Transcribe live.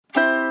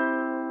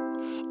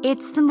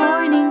It's the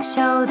morning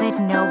show that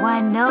no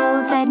one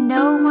knows and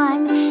no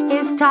one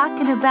is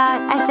talking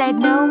about. I said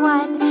no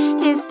one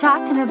is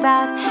talking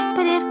about,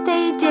 but if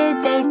they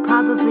did, they'd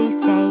probably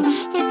say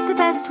it's the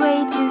best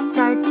way to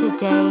start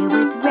today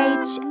with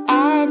Rach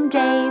and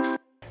Dave.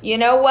 You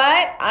know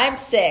what? I'm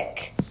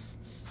sick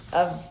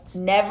of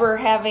never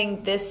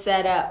having this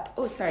set up.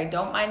 Oh, sorry,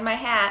 don't mind my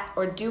hat,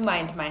 or do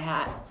mind my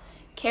hat.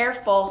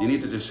 Careful. You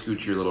need to just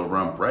scoot your little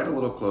rump right a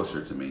little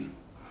closer to me.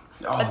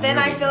 Oh, but then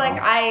I feel like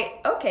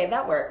okay,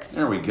 that works.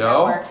 There we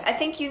go. That works. I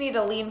think you need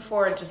to lean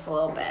forward just a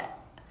little bit.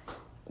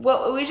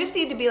 Well, we just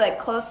need to be like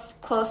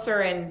closer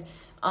and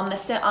on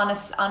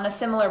a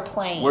similar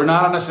plane. We're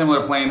not on a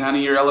similar plane,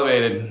 honey. You're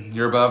elevated.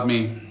 You're above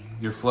me.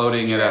 You're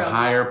floating at a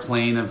higher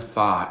plane of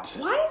thought.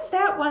 Why is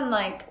that one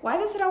like, why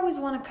does it always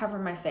want to cover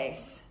my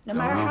face? No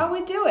matter how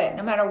we do it,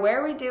 no matter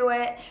where we do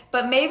it.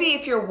 But maybe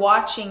if you're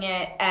watching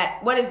it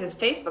at, what is this,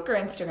 Facebook or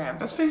Instagram?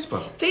 That's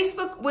Facebook.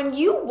 Facebook, when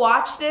you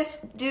watch this,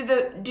 do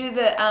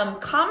the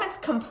comments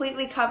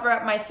completely cover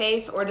up my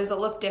face, or does it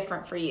look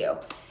different for you?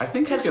 I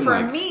think because for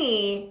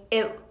me,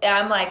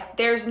 I'm like,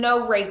 there's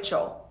no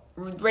Rachel.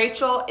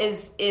 Rachel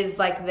is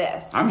like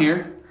this. I'm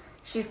here.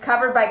 She's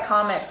covered by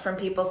comments from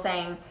people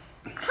saying,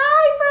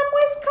 "Hi from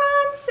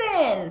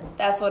Wisconsin."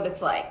 That's what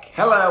it's like.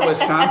 Hello,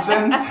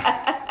 Wisconsin.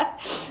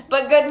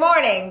 But good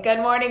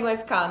morning,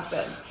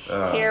 Wisconsin.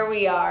 Here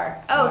we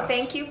are. Oh, nice.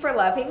 Thank you for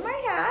loving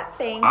my hat.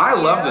 Thank you. I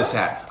love this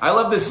hat. I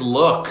love this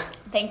look.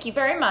 Thank you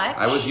very much.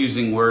 I was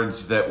using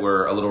words that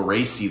were a little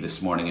racy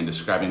this morning in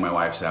describing my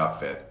wife's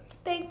outfit.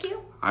 Thank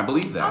you. I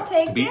believe that I'll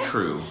take to be it.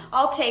 true.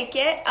 I'll take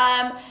it.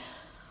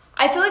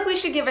 I feel like we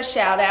should give a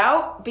shout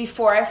out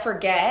before I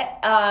forget.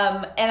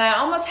 And I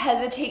almost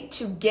hesitate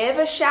to give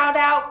a shout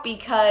out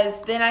because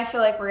then I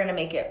feel like we're going to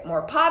make it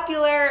more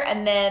popular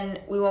and then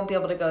we won't be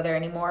able to go there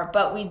anymore.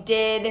 But we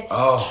did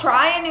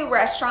try a new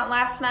restaurant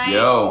last night.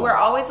 We're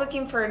always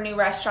looking for new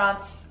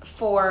restaurants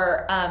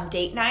for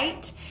date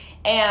night.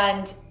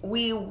 And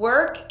we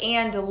work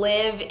and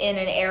live in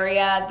an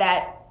area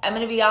that, I'm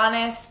going to be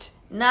honest,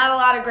 not a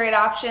lot of great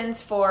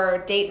options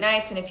for date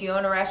nights. And if you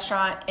own a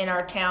restaurant in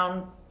our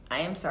town, I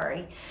am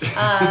sorry.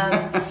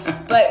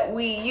 But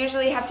we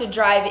usually have to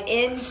drive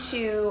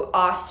into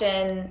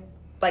Austin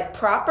like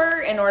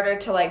proper in order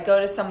to like go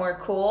to somewhere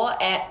cool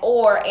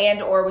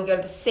or we go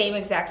to the same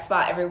exact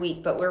spot every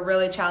week. But we're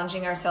really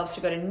challenging ourselves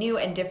to go to new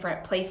and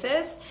different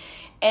places.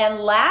 And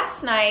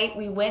last night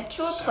we went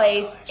to a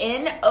place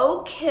in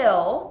Oak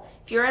Hill.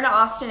 If you're in the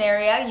Austin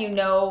area, you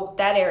know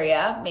that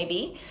area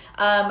maybe,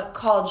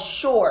 called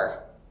Shore.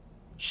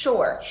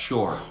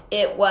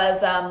 It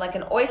was like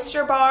an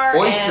oyster bar.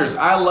 Oysters.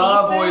 I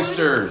love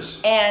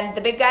oysters. And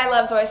the big guy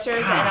loves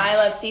oysters, and I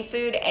love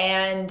seafood,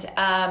 and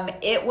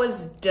it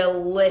was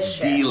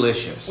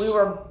delicious. We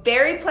were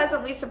very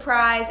pleasantly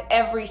surprised.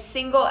 Every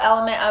single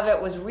element of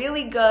it was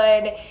really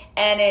good,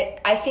 and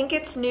I think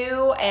it's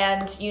new,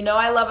 and you know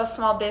I love a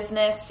small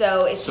business,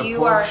 so if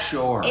you are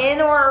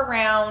in or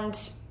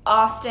around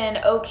Austin,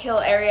 Oak Hill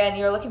area, and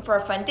you're looking for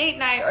a fun date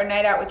night or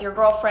night out with your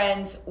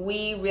girlfriends,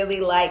 we really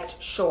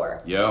liked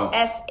Shore. Shore.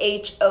 I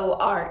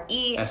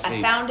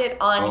found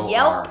it on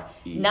Yelp.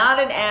 Not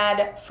an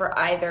ad for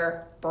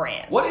either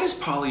brand. What is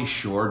Pauly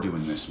Shore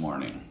doing this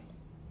morning?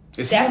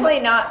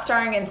 Definitely not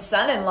starring in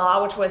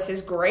Son-in-Law, which was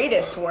his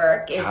greatest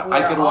work.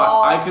 I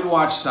could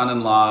watch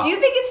Son-in-Law. Do you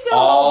think it still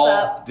holds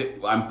up?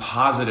 I'm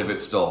positive it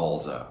still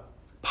holds up.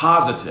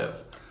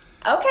 Positive.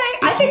 Okay,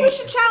 I think we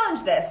should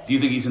challenge this. Do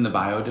you think he's in the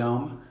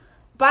Biodome?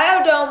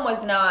 Biodome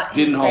was not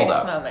his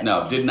greatest moment.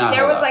 No, did not.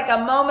 There was like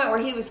a moment where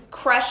he was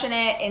crushing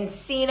it.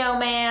 Encino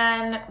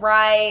Man,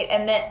 right?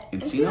 And then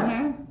Encino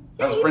Man?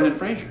 That was Brendan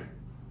Fraser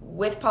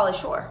with Pauly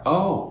Shore.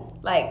 Oh,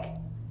 like,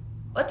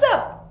 what's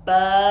up,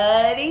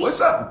 buddy?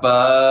 What's up,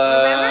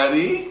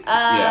 buddy? Remember?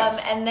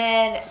 Yes. And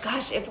then,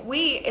 gosh,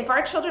 if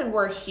our children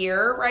were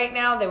here right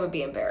now, they would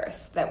be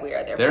embarrassed that we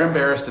are there. They're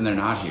embarrassed and they're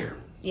not here.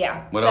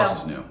 Yeah. What else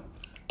is new?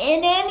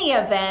 In any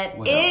event,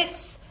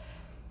 it's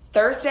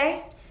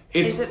Thursday.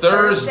 It's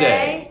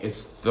Thursday.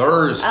 It's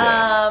Thursday.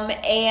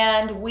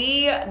 And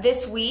we,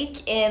 this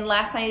week in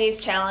Last 90 Days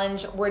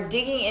Challenge, we're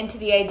digging into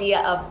the idea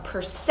of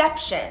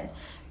perception.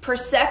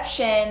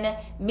 Perception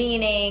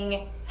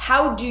meaning,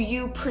 how do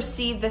you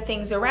perceive the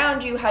things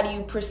around you? How do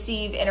you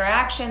perceive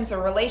interactions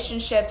or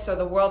relationships or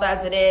the world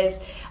as it is?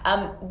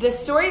 The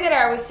story that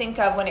I always think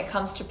of when it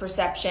comes to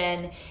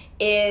perception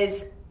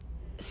is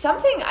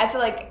something I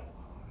feel like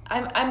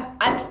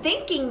I'm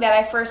thinking that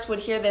I first would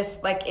hear this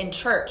like in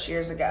church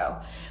years ago,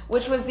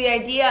 which was the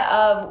idea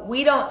of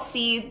we don't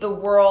see the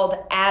world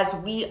as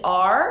we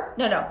are.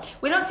 No.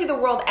 We don't see the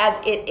world as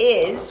it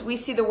is. We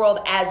see the world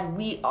as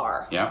we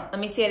are. Yeah. Let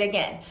me say it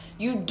again.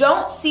 You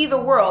don't see the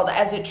world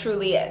as it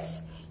truly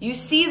is. You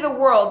see the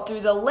world through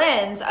the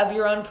lens of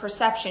your own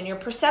perception. Your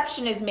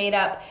perception is made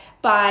up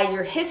by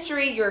your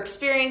history, your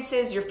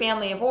experiences, your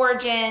family of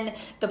origin,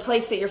 the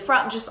place that you're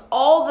from, just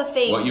all the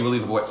things. What you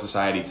believe of what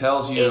society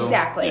tells you.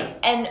 Exactly. Yeah.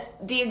 And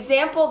the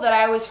example that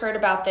I always heard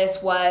about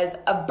this was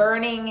a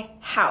burning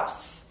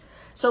house.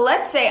 So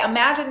let's say,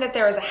 imagine that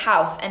there is a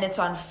house and it's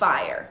on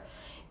fire.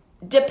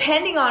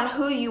 depending on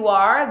who you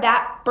are,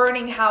 that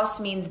burning house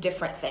means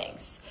different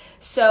things.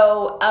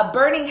 So a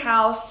burning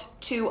house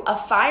to a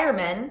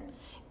fireman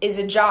is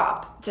a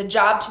job. It's a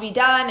job to be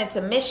done. It's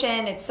a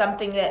mission. It's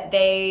something that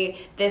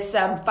this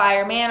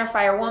fireman or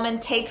firewoman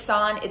takes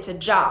on. It's a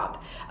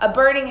job. A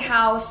burning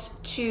house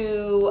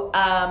to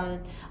a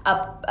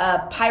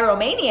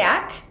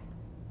pyromaniac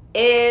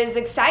is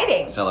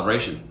exciting.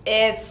 Celebration.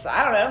 It's,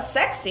 I don't know,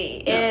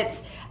 sexy. Yeah.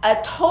 It's a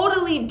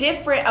totally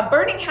different, a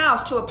burning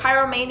house to a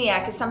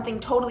pyromaniac is something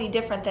totally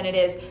different than it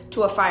is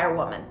to a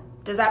firewoman.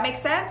 Does that make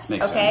sense?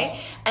 Makes sense.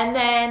 And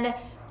then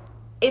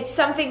it's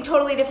something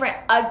totally different,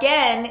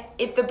 again,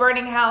 if the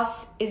burning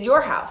house is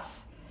your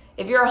house.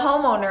 If you're a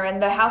homeowner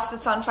and the house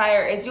that's on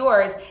fire is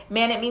yours,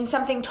 man, it means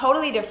something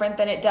totally different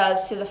than it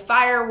does to the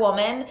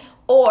firewoman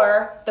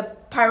or the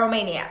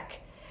pyromaniac.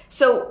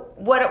 So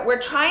what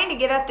we're trying to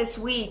get at this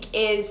week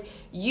is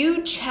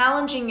you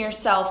challenging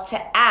yourself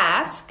to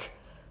ask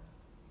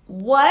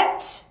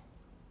what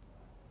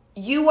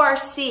you are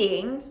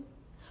seeing,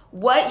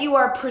 what you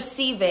are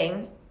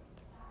perceiving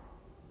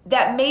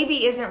that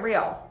maybe isn't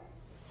real.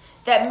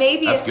 That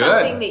maybe That's is good.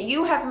 something that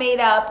you have made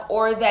up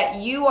or that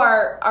you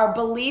are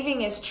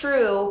believing is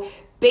true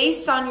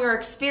based on your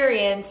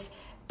experience,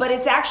 but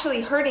it's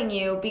actually hurting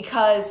you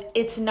because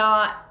it's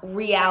not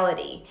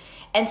reality.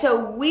 And so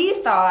we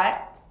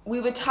thought we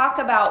would talk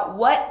about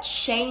what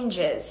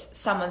changes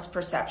someone's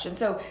perception.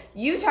 So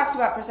you talked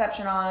about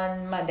perception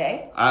on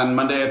Monday. On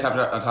Monday, I talked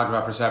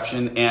about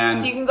perception, and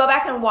So you can go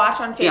back and watch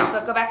on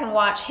Facebook, go back and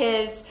watch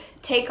his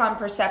take on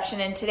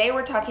perception. And today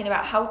we're talking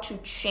about how to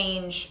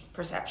change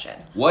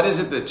perception. what is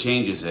it that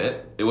changes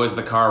it? It was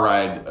the car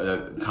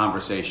ride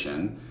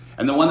conversation.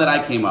 And the one that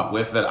I came up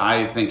with that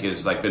I think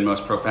is like been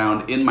most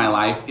profound in my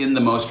life in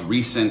the most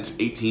recent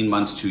 18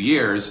 months, 2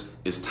 years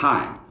is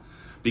time.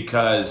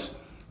 Because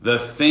the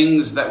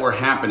things that were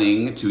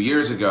happening 2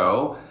 years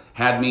ago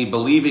had me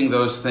believing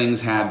those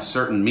things had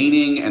certain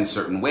meaning and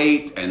certain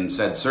weight and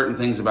said certain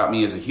things about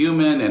me as a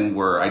human and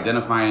were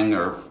identifying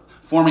or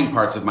forming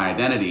parts of my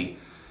identity.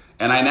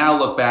 And I now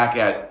look back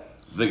at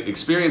the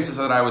experiences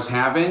that I was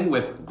having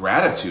with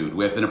gratitude,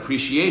 with an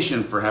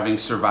appreciation for having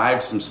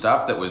survived some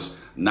stuff that was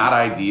not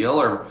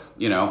ideal, or,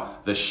 you know,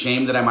 the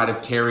shame that I might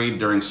have carried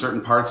during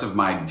certain parts of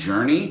my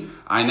journey,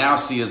 I now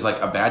see as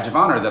like a badge of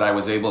honor that I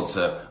was able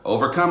to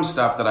overcome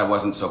stuff that I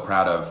wasn't so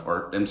proud of,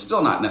 or am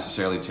still not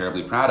necessarily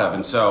terribly proud of.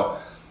 And so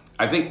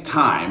I think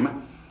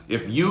time,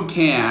 if you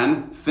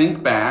can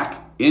think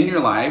back in your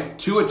life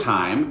to a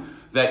time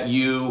that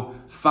you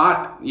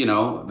thought, you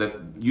know, that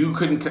you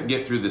couldn't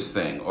get through this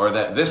thing, or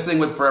that this thing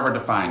would forever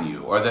define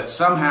you, or that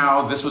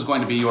somehow this was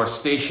going to be your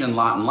station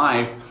lot in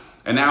life.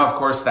 And now, of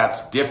course,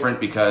 that's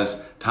different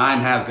because time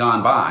has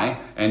gone by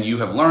and you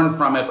have learned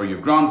from it, or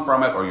you've grown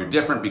from it, or you're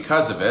different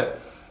because of it.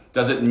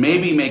 Does it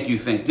maybe make you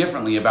think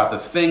differently about the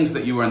things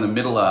that you were in the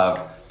middle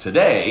of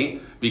today?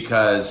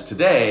 Because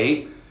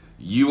today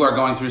you are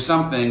going through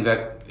something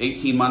that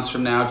 18 months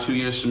from now, 2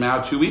 years from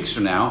now, 2 weeks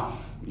from now,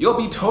 you'll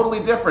be totally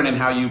different in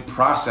how you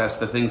process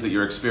the things that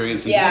you're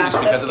experiencing today just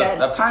because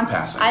of time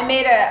passing. I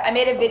made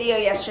a video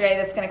yesterday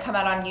that's going to come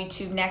out on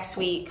YouTube next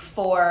week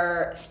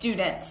for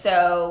students.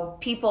 So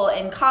people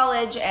in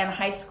college and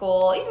high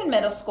school, even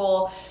middle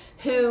school,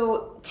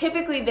 who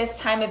typically this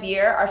time of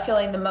year are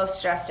feeling the most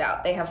stressed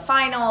out. They have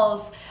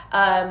finals.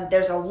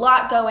 There's a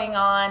lot going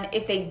on.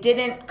 If they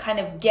didn't kind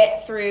of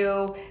get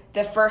through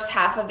the first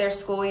half of their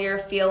school year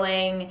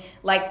feeling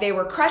like they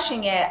were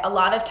crushing it, a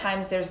lot of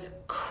times there's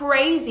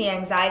crazy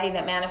anxiety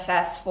that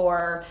manifests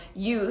for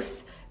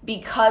youth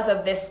because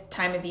of this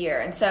time of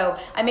year. And so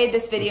I made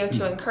this video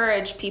to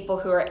encourage people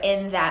who are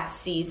in that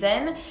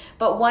season.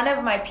 But one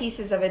of my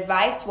pieces of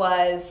advice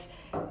was,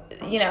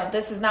 you know,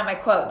 this is not my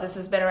quote, this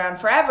has been around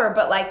forever,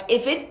 but like,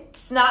 if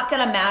it's not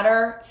going to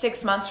matter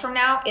 6 months from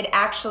now, it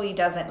actually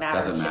doesn't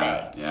matter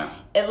today. Yeah.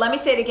 And let me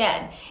say it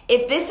again.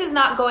 If this is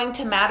not going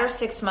to matter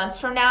 6 months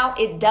from now,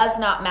 it does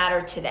not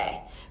matter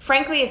today.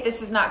 Frankly, if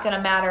this is not going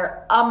to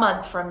matter a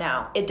month from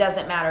now, it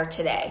doesn't matter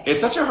today. It's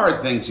such a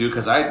hard thing too,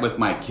 because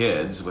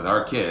with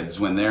our kids,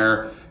 when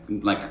they're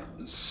like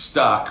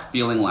stuck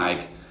feeling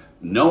like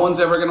no one's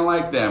ever going to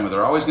like them, or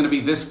they're always going to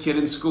be this kid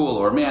in school,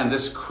 or man,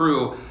 this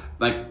crew,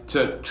 like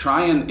to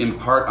try and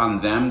impart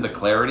on them the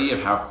clarity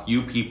of how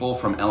few people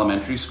from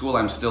elementary school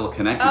I'm still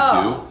connected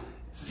to.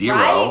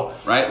 Zero,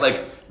 right?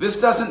 Like, this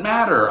doesn't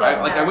matter.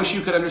 I wish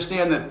you could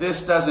understand that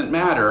this doesn't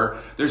matter.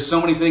 There's so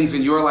many things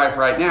in your life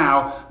right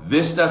now.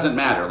 This doesn't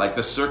matter. Like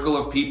the circle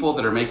of people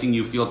that are making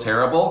you feel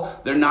terrible,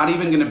 they're not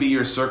even going to be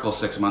your circle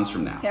 6 months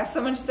from now. Yeah,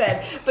 someone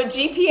said, but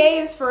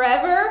GPA is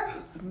forever.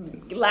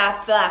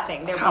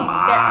 Laughing.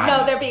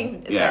 They're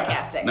being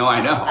sarcastic. No,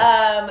 I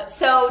know.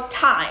 So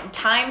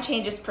time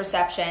changes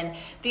perception.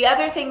 The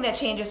other thing that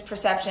changes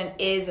perception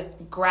is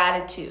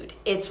gratitude.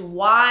 It's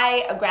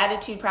why a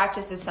gratitude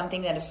practice is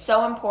something that is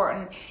so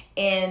important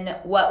in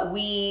what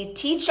we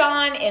teach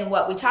on, in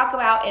what we talk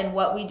about, in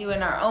what we do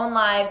in our own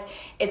lives.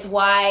 It's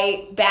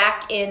why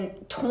back in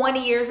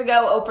 20 years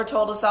ago, Oprah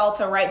told us all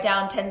to write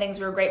down 10 things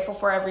we were grateful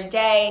for every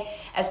day.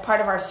 As part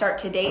of our Start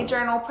Today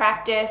journal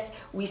practice,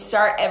 we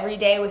start every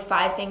day with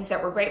 5 things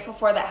that we're grateful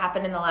for that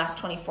happened in the last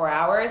 24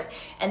 hours.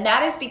 And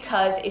that is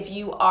because if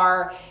you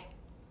are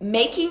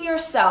making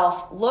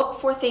yourself look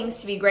for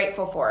things to be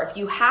grateful for, if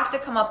you have to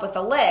come up with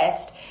a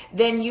list,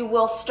 then you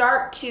will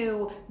start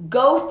to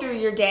go through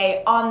your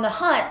day on the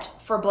hunt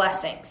for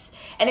blessings.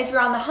 And if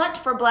you're on the hunt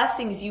for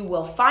blessings, you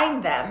will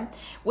find them,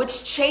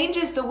 which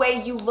changes the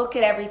way you look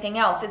at everything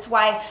else. It's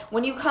why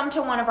when you come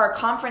to one of our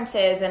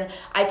conferences and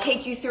I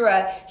take you through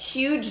a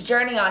huge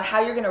journey on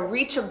how you're going to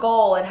reach a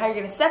goal and how you're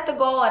going to set the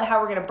goal and how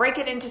we're going to break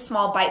it into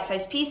small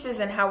bite-sized pieces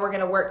and how we're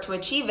going to work to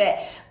achieve it,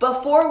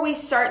 before we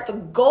start the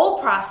goal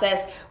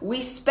process, we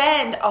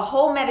spend a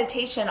whole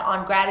meditation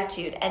on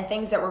gratitude and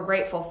things that we're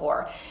grateful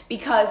for.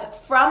 Because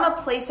from a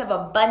place of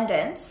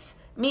abundance,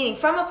 meaning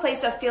from a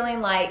place of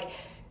feeling like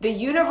the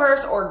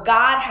universe or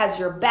God has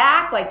your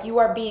back, like you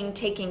are being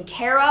taken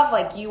care of,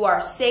 like you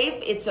are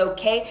safe, it's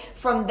okay.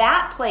 From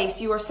that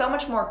place, you are so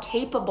much more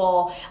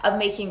capable of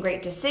making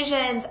great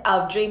decisions,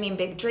 of dreaming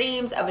big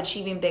dreams, of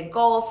achieving big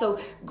goals. So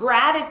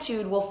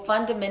gratitude will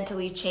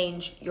fundamentally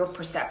change your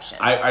perception.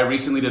 I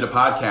recently did a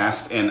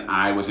podcast and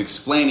I was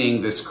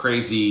explaining this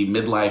crazy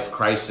midlife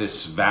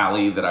crisis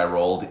valley that I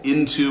rolled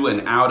into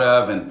and out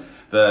of, and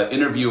the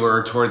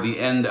interviewer toward the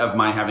end of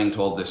my having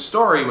told this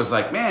story was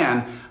like,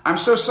 man, I'm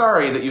so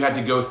sorry that you had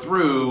to go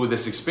through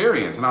this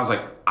experience. And I was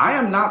like, I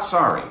am not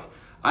sorry.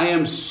 I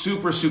am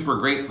super, super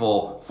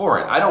grateful for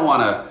it. I don't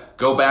want to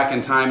go back in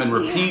time and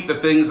repeat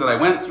the things that I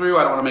went through.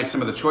 I don't want to make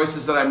some of the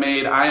choices that I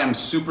made. I am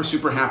super,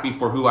 super happy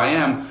for who I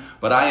am,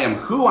 but I am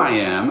who I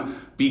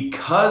am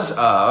because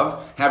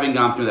of having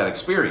gone through that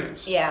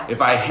experience. Yeah.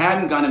 If I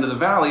hadn't gone into the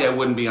valley, I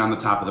wouldn't be on the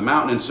top of the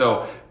mountain. And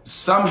so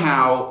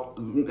somehow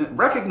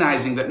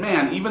recognizing that,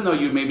 man, even though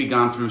you've maybe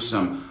gone through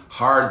some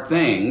hard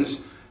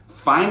things,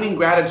 finding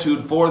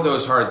gratitude for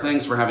those hard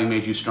things, for having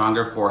made you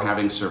stronger, for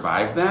having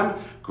survived them,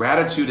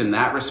 gratitude in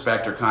that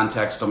respect or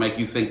context will make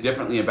you think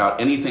differently about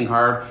anything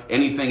hard,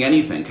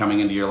 anything coming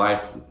into your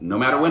life, no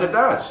matter when it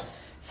does.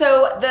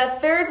 So the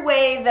third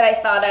way that I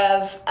thought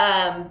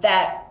of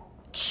that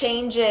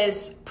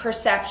changes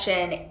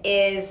perception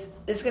is,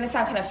 this is going to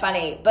sound kind of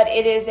funny, but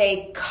it is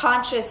a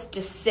conscious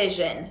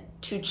decision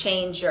to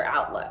change your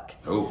outlook.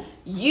 Oh.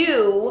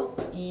 You,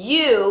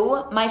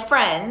 my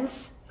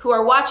friends who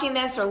are watching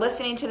this or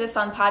listening to this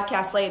on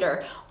podcast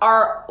later,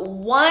 are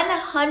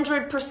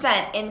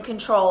 100% in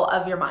control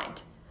of your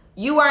mind.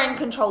 You are in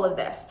control of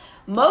this.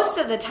 Most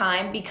of the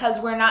time, because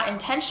we're not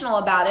intentional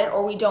about it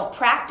or we don't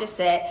practice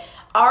it,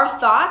 our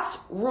thoughts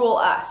rule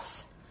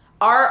us.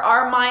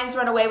 Our minds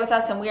run away with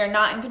us and we are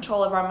not in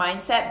control of our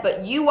mindset,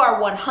 but you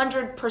are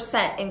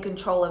 100% in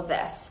control of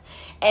this.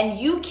 And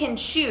you can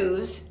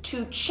choose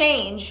to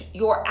change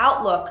your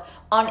outlook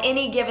on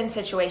any given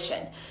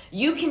situation.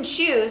 You can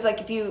choose,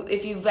 like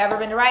if you've ever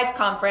been to Rise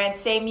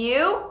Conference, same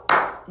you,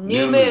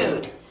 new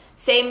mood.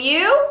 Same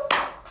you,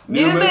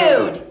 new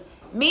mood.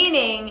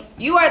 Meaning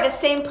you are the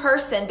same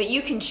person, but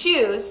you can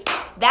choose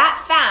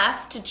that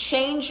fast to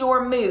change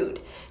your mood,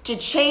 to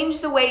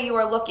change the way you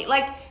are looking.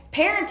 Like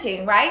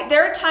parenting, right?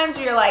 There are times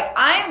where you're like,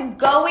 I'm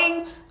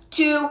going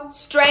to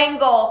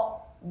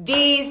strangle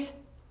these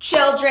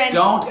children.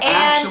 Don't and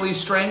actually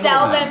strangle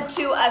sell them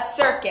to a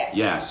circus.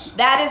 Yes.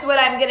 That is what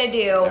I'm going to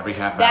do. Every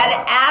half hour.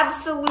 That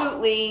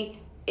absolutely,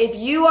 if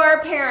you are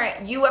a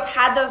parent, you have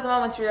had those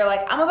moments where you're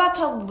like, I'm about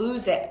to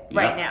lose it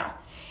right now.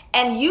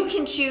 And you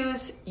can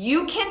choose.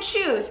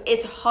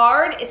 It's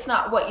hard. It's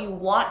not what you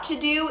want to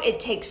do.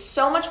 It takes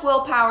so much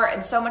willpower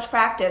and so much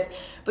practice.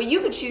 But you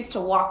could choose to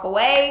walk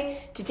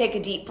away, to take a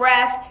deep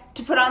breath,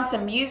 to put on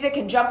some music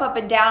and jump up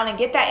and down and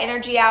get that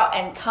energy out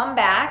and come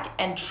back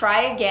and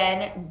try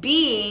again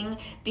being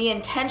the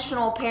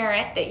intentional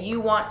parent that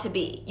you want to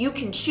be. You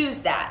can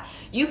choose that.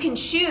 You can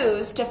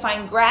choose to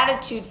find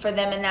gratitude for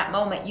them in that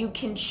moment. You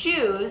can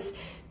choose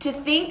to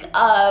think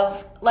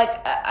of,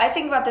 like, I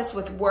think about this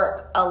with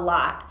work a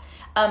lot.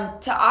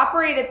 To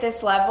operate at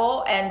this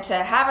level and to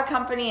have a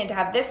company and to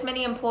have this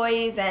many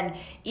employees, and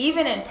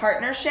even in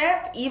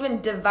partnership, even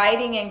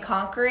dividing and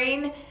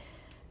conquering,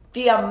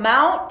 the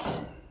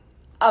amount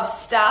of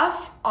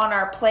stuff on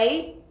our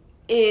plate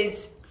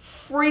is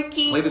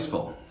freaking Plate is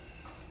full.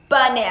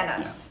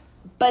 Bananas.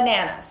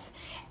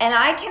 And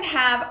I can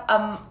have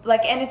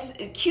and it's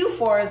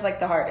Q4 is like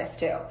the hardest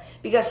too,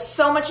 because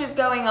so much is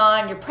going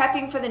on. You're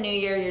prepping for the new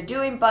year. You're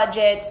doing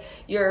budgets.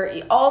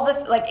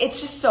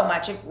 It's just so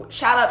much.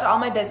 Shout out to all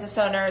my business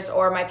owners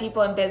or my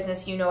people in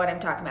business. You know what I'm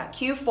talking about.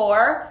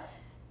 Q4,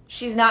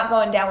 she's not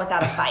going down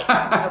without a fight.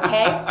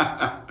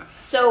 Okay.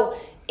 So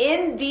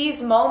in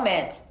these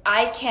moments,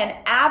 I can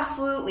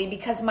absolutely,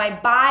 because my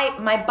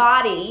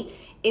body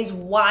is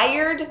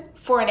wired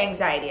for an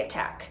anxiety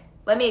attack.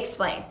 Let me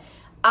explain.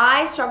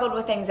 I struggled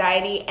with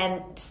anxiety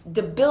and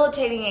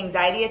debilitating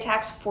anxiety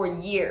attacks for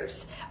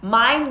years.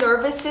 My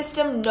nervous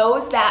system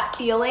knows that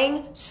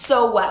feeling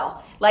so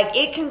well. Like,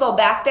 it can go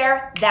back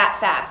there that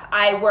fast.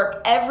 I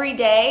work every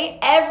day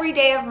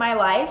of my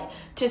life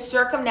to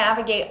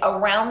circumnavigate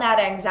around that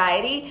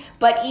anxiety.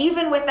 But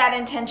even with that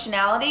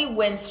intentionality,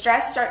 when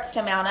stress starts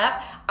to mount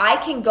up, I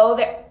can go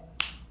there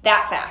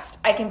that fast.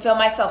 I can feel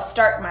myself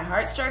my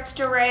heart starts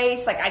to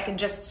race. Like, I can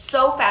just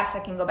so fast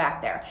I can go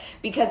back there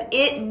because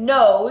it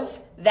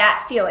knows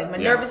that feeling. My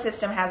nervous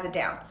system has it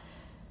down.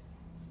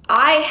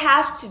 I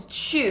have to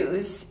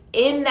choose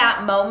in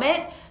that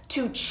moment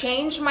to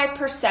change my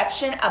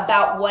perception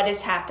about what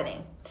is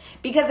happening.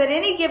 Because at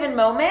any given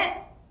moment,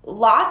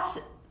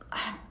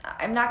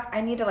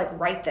 I need to like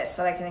write this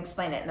so that I can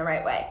explain it in the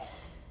right way.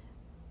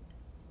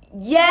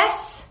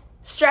 Yes,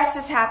 stress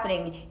is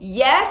happening.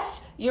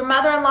 Yes, your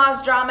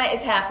mother-in-law's drama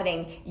is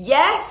happening.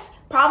 Yes,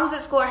 problems at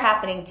school are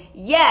happening.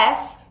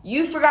 Yes,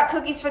 you forgot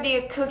cookies for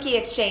the cookie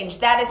exchange.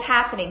 That is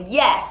happening.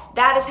 Yes,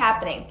 that is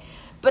happening.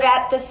 But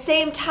at the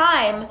same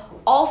time,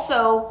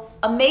 also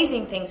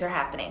amazing things are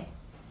happening.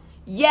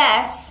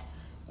 Yes,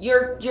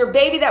 your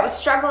baby that was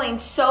struggling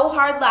so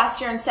hard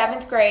last year in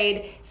 7th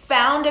grade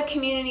found a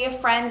community of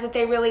friends that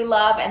they really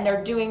love, and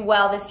they're doing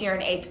well this year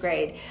in 8th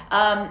grade.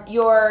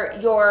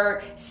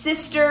 Your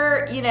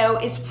sister,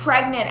 is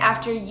pregnant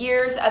after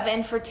years of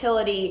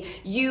infertility.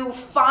 You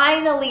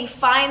finally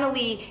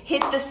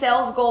hit the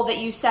sales goal that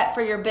you set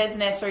for your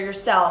business or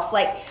yourself.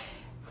 Like,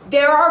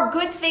 there are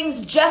good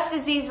things just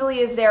as easily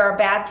as there are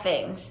bad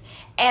things.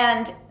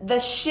 And the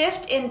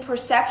shift in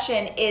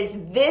perception is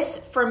this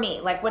for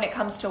me, like when it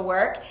comes to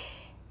work.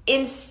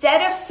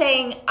 Instead of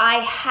saying, I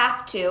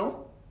have to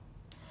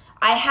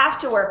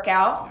work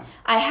out,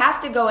 I have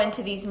to go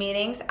into these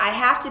meetings, I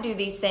have to do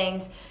these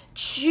things,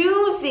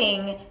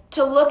 choosing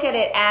to look at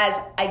it as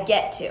I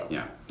get to.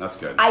 Yeah, that's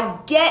good. I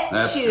get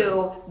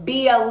to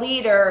be a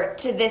leader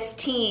to this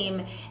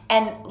team,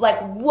 and like,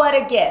 what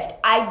a gift.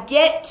 I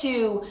get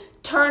to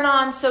turn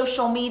on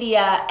social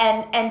media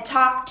and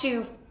talk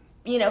to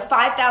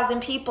 5,000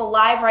 people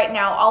live right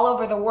now all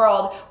over the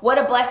world. What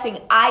a blessing.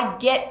 I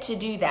get to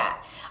do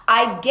that.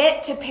 I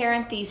get to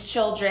parent these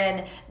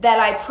children that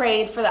I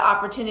prayed for the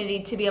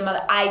opportunity to be a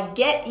mother. I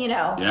get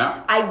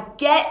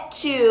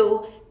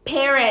to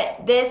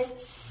parent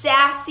this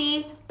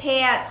sassy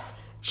pants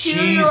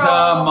She's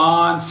a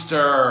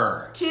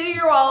monster.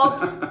 2-year-old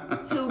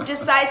who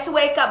decides to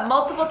wake up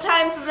multiple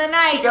times in the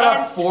night. She got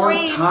and up 4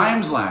 scream,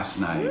 times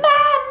last night. Mommy!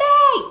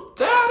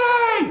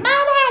 Daddy!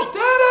 Mommy!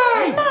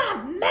 Daddy!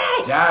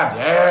 Mommy!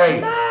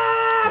 Daddy!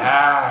 Mom!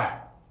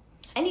 Dad!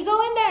 And you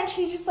go in there and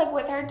she's just like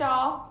with her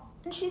doll.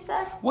 And she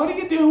says, What are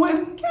you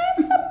doing? Can I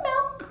have some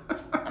milk?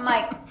 I'm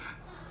like,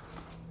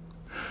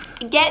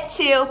 I get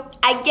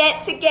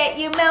to get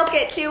you milk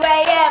at 2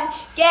 a.m.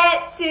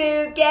 Get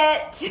to.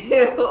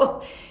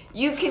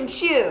 You can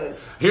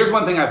choose. Here's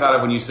one thing I thought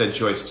of when you said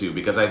choice too,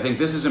 because I think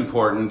this is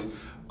important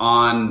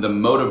on the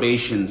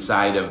motivation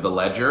side of the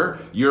ledger.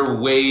 You're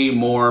way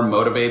more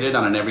motivated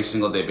on an every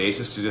single day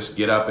basis to just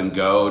get up and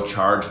go,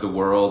 charge the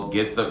world,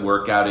 get the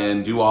workout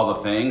in, do all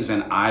the things.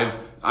 And I've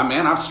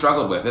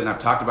struggled with it, and I've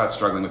talked about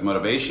struggling with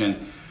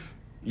motivation.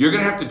 You're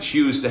going to have to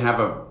choose to have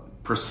a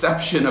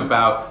perception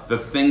about the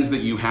things that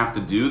you have to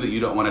do that you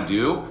don't want to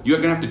do. You're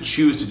going to have to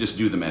choose to just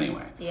do them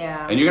anyway.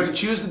 Yeah. And you're going to have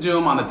to choose to do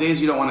them on the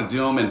days you don't want to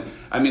do them. And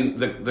I mean,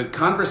 the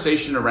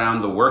conversation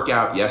around the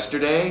workout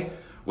yesterday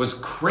was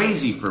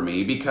crazy for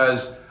me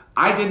because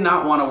I did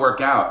not want to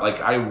work out.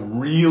 Like, I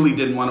really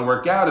didn't want to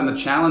work out. And the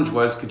challenge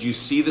was, could you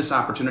see this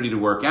opportunity to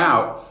work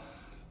out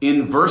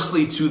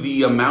inversely to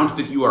the amount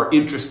that you are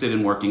interested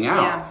in working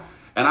out? Yeah.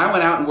 And I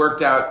went out and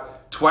worked out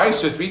 2 or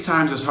 3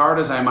 times as hard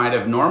as I might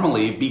have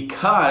normally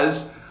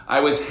because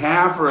I was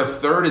half or a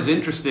third as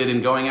interested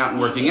in going out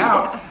and working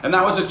out. And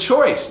that was a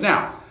choice.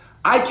 Now,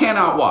 I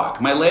cannot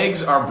walk. My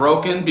legs are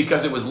broken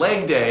because it was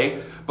leg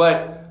day,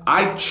 but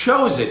I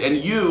chose it.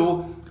 And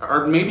you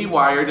are maybe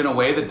wired in a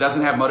way that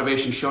doesn't have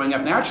motivation showing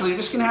up naturally. You're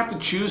just going to have to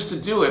choose to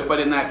do it.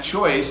 But in that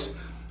choice,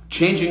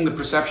 changing the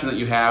perception that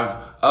you have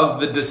of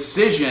the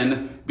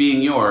decision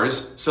being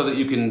yours so that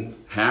you can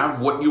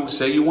have what you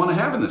say you want to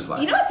have in this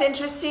life. You know what's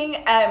interesting?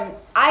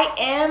 I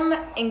am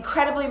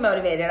incredibly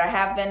motivated. I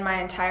have been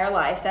my entire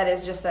life. That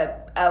is just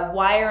a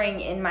wiring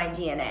in my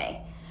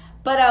DNA.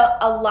 But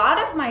a lot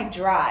of my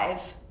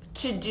drive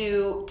to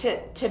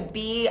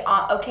be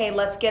on, okay,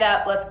 let's get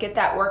up, let's get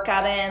that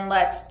workout in,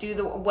 let's do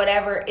the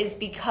whatever, is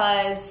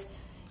because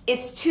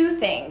it's 2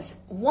 things.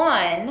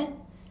 One,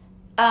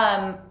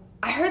 I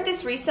heard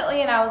this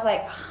recently and I was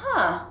like,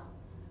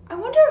 I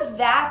wonder if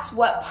that's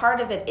what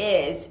part of it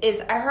is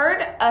I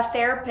heard a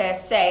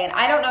therapist say, and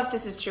I don't know if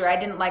this is true, I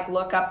didn't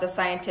look up the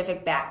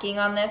scientific backing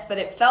on this, but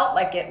it felt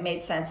like it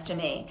made sense to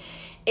me,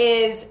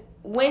 is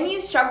when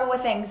you struggle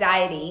with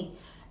anxiety,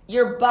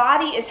 your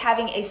body is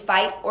having a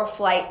fight or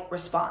flight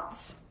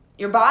response.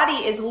 Your body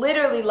is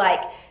literally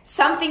like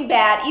something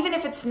bad, even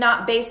if it's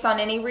not based on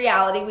any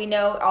reality. We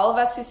know all of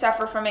us who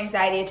suffer from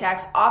anxiety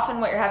attacks,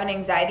 often what you're having an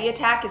anxiety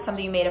attack is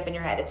something you made up in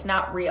your head. It's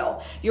not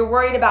real. You're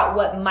worried about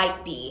what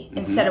might be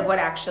instead of what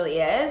actually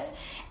is.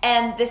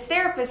 And this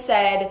therapist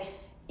said,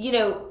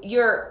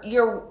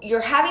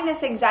 you're having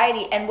this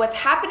anxiety, and what's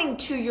happening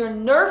to your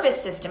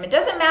nervous system, it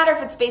doesn't matter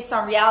if it's based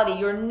on reality,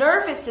 your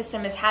nervous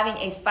system is having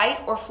a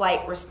fight or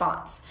flight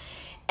response.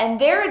 And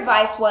their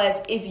advice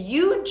was, if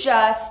you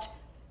just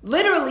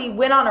literally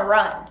went on a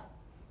run,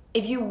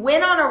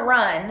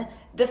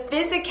 the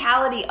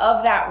physicality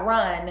of that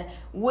run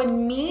would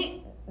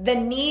meet the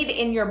need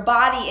in your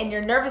body and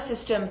your nervous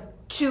system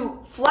to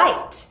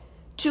flight,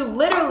 to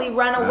literally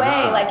run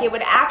away. Like it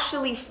would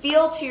actually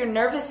feel to your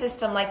nervous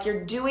system like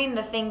you're doing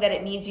the thing that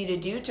it needs you to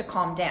do to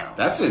calm down.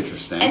 That's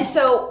interesting. And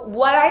so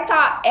what I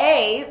thought,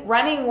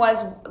 running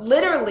was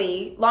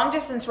literally, long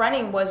distance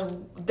running was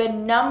the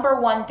number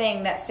one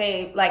thing that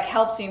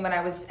helped me when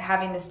I was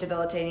having this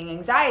debilitating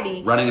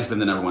anxiety. Running has been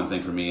the number one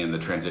thing for me in the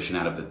transition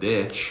out of the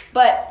ditch.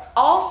 But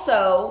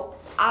also,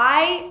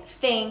 I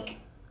think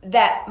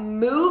that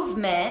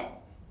movement,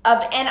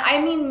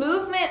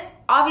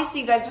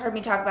 obviously you guys have heard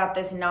me talk about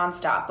this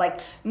nonstop. Like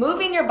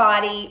moving your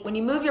body, when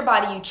you move your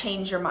body, you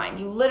change your mind.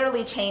 You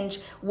literally change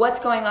what's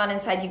going on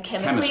inside you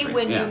chemically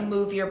when you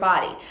move your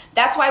body.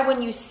 That's why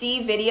when you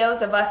see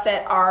videos of us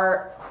at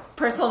our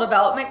personal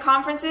development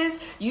conferences,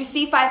 you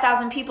see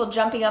 5,000 people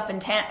jumping up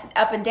and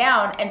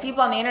down, and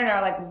people on the internet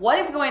are like, what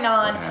is going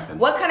on?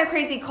 What kind of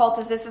crazy cult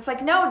is this? It's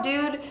like, no,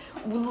 dude,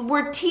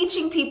 we're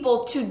teaching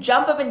people to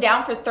jump up and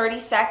down for 30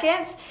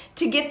 seconds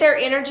to get their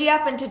energy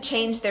up and to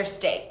change their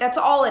state. That's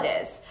all it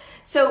is.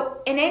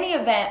 So in any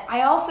event,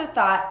 I also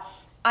thought,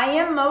 I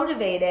am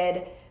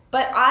motivated,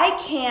 but I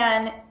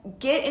can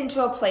get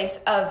into a place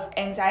of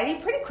anxiety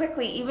pretty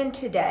quickly, even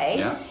today.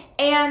 Yeah.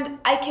 And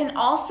I can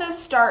also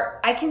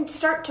start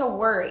to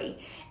worry.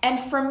 And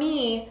for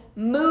me,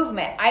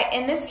 movement,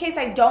 in this case,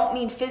 I don't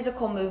mean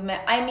physical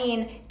movement. I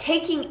mean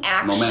taking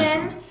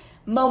action,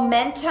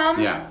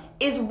 momentum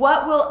is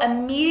what will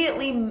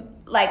immediately,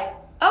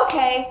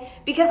 okay,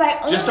 because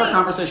just our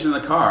conversation in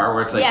the car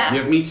where it's like,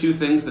 give me 2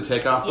 things to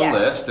take off the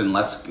list and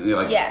let's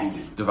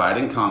divide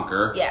and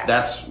conquer.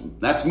 Yes.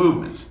 That's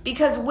movement.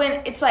 Because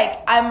when it's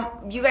like,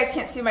 you guys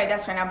can't see my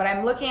desk right now, but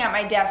I'm looking at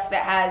my desk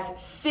that has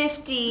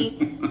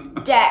 50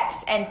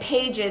 decks and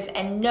pages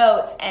and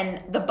notes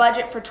and the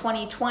budget for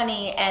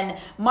 2020 and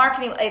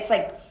marketing. It's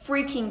like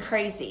freaking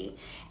crazy.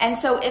 And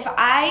so if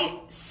I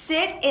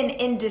sit in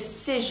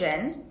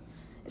indecision,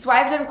 that's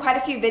why I've done quite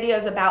a few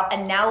videos about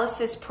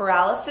analysis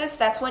paralysis.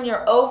 That's when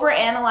you're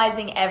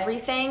over-analyzing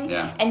everything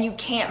and you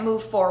can't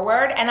move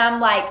forward. And I'm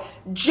like,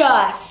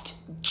 just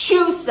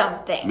choose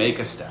something. Make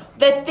a step.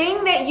 The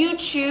thing that you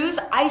choose,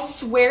 I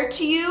swear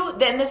to you,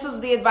 then this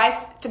was the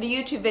advice for the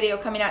YouTube video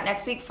coming out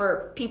next week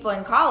for people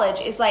in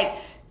college, is like,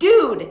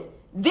 dude,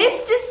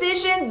 this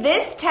decision,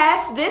 this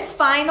test, this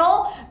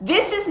final,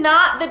 this is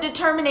not the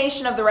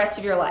determination of the rest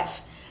of your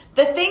life.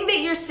 The thing that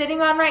you're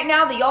sitting on right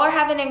now that y'all are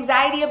having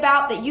anxiety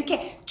about, that you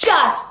can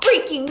just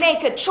freaking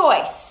make a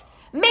choice.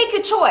 Make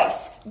a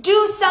choice.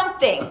 Do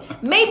something.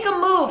 Make a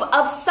move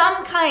of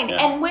some kind.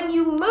 Yeah. And when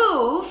you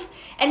move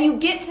and you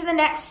get to the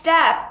next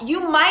step, you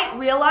might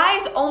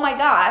realize, oh my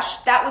gosh,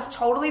 that was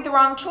totally the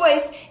wrong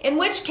choice. In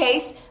which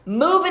case,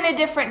 move in a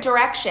different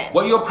direction.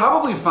 What you'll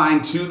probably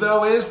find too,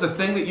 though, is the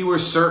thing that you were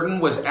certain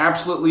was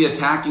absolutely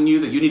attacking you,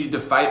 that you needed to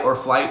fight or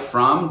flight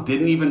from,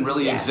 didn't even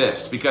really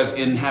exist. Because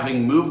in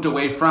having moved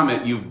away from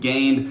it, you've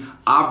gained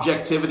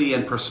objectivity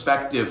and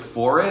perspective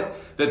for it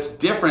that's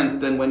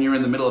different than when you're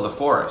in the middle of the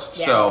forest.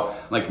 Yes. So,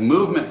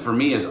 movement for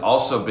me has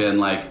also been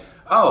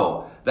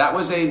that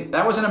was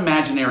an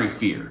imaginary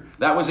fear.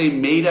 That was a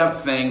made-up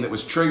thing that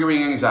was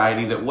triggering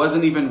anxiety that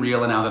wasn't even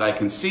real, and now that I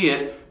can see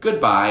it,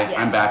 goodbye. Yes.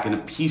 I'm back in a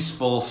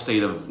peaceful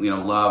state of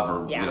love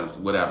or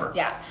whatever.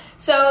 Yeah.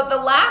 So the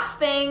last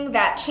thing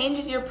that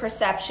changes your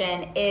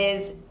perception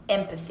is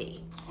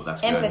empathy. Well,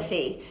 that's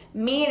empathy.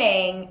 Good.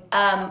 Meaning,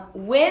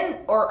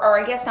 when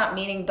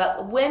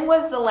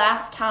was the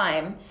last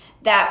time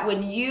that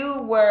when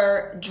you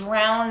were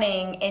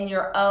drowning in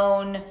your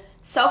own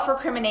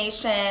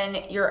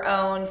self-recrimination, your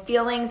own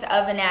feelings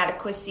of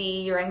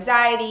inadequacy, your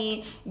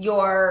anxiety,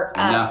 your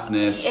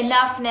enoughness,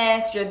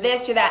 your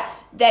this, your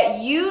that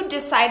you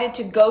decided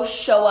to go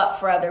show up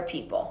for other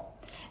people?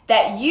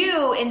 That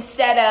you,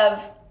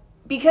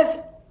 because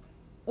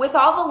with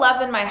all the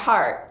love in my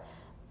heart,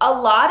 a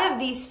lot of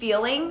these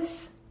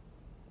feelings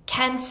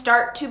can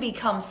start to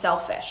become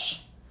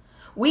selfish.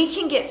 We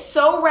can get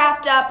so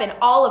wrapped up in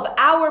all of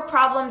our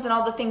problems and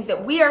all the things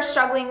that we are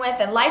struggling with,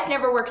 and life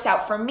never works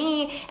out for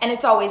me, and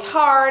it's always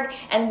hard,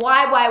 and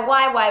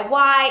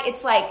why?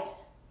 It's like,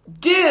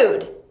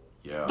 dude,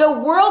 the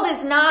world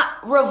is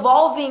not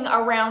revolving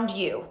around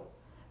you.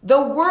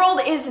 The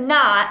world is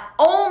not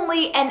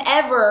only and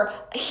ever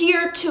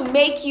here to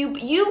make you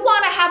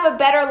want to have a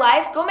better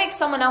life, go make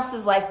someone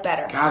else's life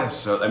better. God, it's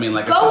so,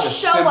 it's such a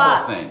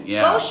simple thing.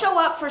 Yeah. Go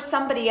show up for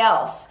somebody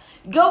else.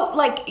 Go,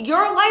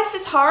 your life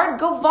is hard,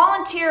 go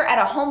volunteer at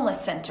a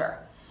homeless center.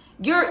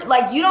 You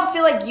don't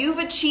feel like you've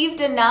achieved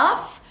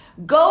enough,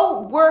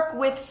 go work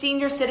with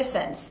senior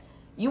citizens.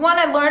 You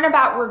want to learn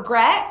about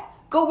regret?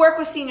 Go work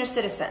with senior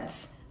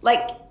citizens.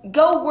 Like,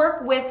 go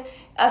work with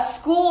a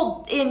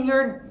school in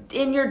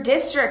your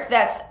district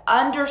that's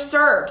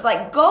underserved.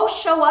 Like, go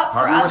show up for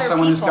other people. Partner with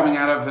someone who's coming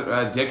out of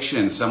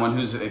addiction, someone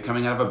who's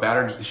coming out of a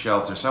battered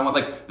shelter, someone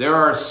like, there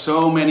are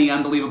so many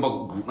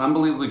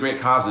unbelievably great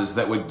causes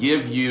that would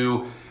give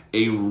you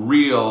a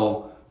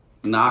real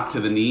knock to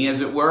the knee, as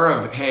it were,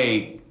 of,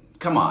 hey,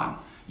 come on.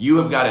 You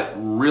have got it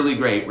really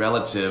great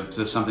relative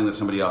to something that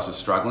somebody else is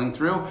struggling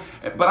through.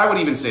 But I would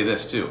even say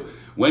this too.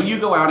 When you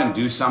go out and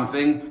do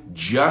something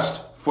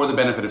just for the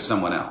benefit of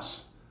someone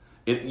else,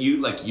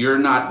 you're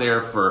not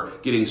there for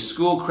getting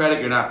school credit.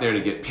 You're not there to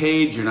get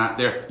paid. You're not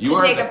there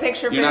to take a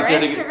picture for your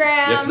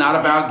Instagram. It's not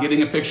about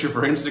getting a picture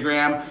for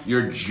Instagram.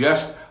 You're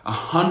just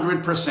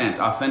 100%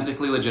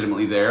 authentically,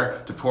 legitimately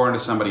there to pour into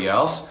somebody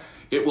else.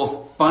 It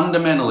will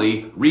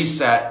fundamentally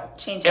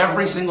reset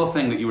every single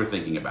thing that you were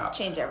thinking about.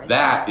 Change everything.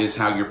 That is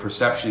how your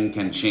perception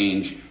can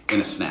change in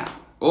a snap.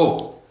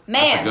 Oh,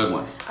 man, that's a good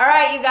one. All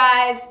right, you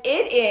guys.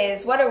 It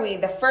is, what are we,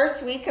 the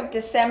first week of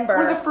December.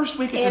 We're the first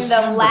week of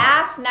December. In the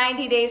last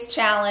 90 days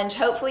challenge.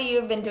 Hopefully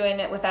you've been doing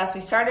it with us.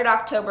 We started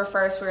October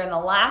 1st. We're in the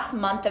last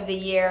month of the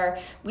year.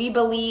 We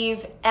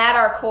believe at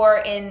our core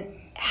in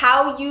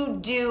how you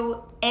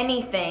do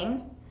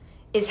anything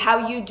is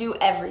how you do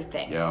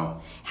everything. Yeah.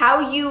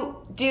 How you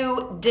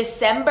do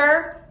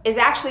December is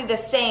actually the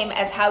same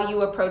as how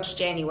you approach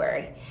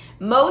January.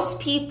 Most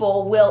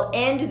people will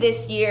end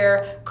this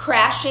year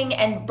crashing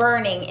and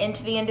burning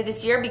into the end of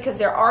this year because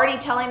they're already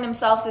telling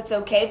themselves it's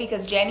okay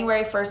because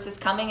January 1st is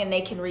coming and they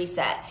can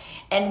reset.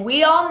 And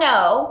we all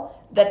know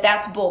that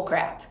that's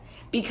bullcrap.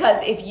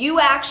 Because if you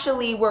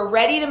actually were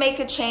ready to make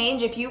a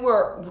change, if you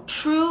were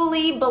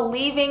truly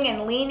believing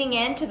and leaning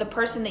into the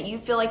person that you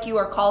feel like you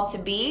are called to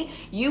be,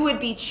 you would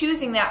be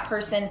choosing that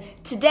person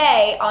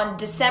today on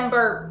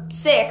December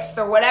 6th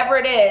or whatever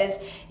it is.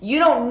 You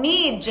don't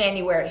need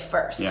January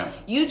 1st. Yeah.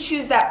 You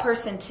choose that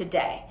person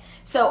today.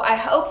 So I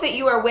hope that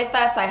you are with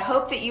us. I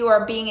hope that you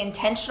are being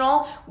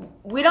intentional.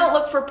 We don't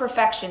look for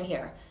perfection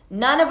here.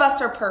 None of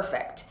us are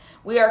perfect.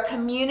 We are a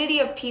community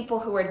of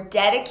people who are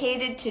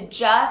dedicated to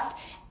just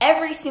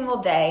every single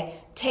day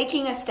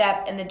taking a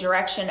step in the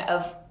direction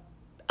of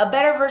a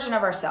better version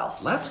of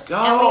ourselves. Let's go.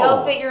 And we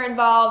hope that you're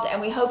involved,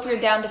 and we hope you're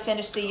down to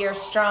finish the year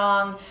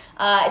strong.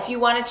 If you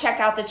want to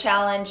check out the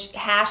challenge,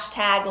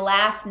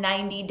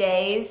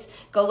 #last90days.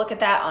 Go look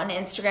at that on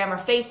Instagram or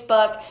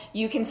Facebook.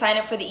 You can sign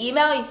up for the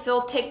email. You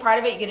still take part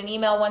of it. You get an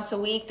email once a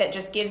week that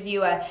just gives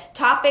you a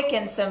topic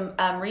and some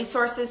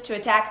resources to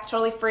attack. It's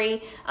totally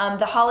free.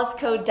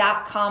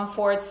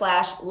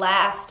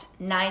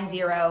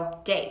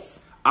 theholliscode.com/last90days.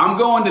 I'm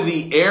going to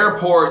the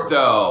airport,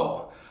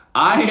 though.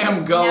 I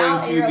am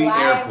going to the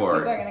airport.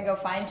 People are going to go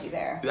find you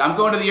there. I'm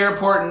going to the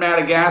airport in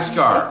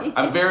Madagascar.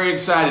 I'm very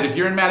excited. If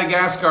you're in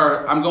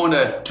Madagascar, I'm going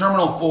to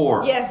Terminal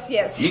 4.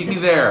 Yes. Meet me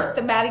there.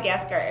 The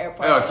Madagascar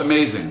airport. Oh, it's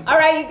amazing. All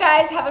right, you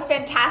guys, have a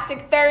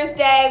fantastic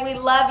Thursday. We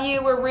love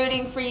you. We're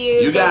rooting for you.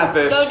 You got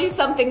this. Go do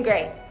something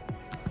great.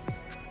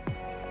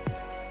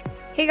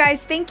 Hey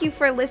guys, thank you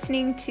for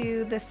listening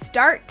to the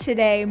Start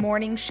Today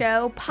Morning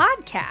Show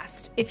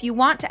podcast. If you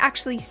want to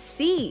actually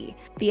see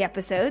the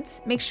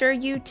episodes, make sure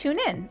you tune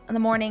in the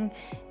morning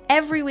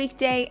every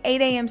weekday,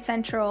 8 a.m.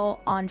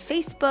 Central on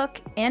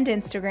Facebook and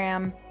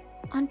Instagram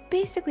on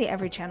basically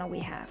every channel we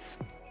have.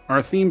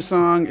 Our theme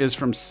song is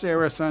from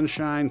Sarah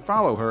Sunshine.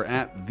 Follow her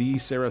at The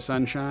Sarah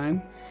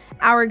Sunshine.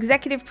 Our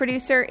executive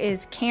producer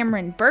is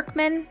Cameron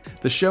Berkman.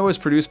 The show is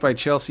produced by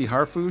Chelsea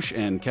Harfouche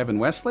and Kevin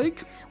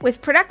Westlake,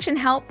 with production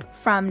help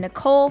from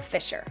Nicole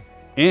Fisher.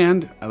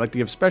 And I'd like to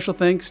give special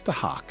thanks to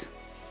Hawk,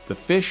 the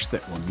fish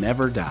that will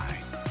never die.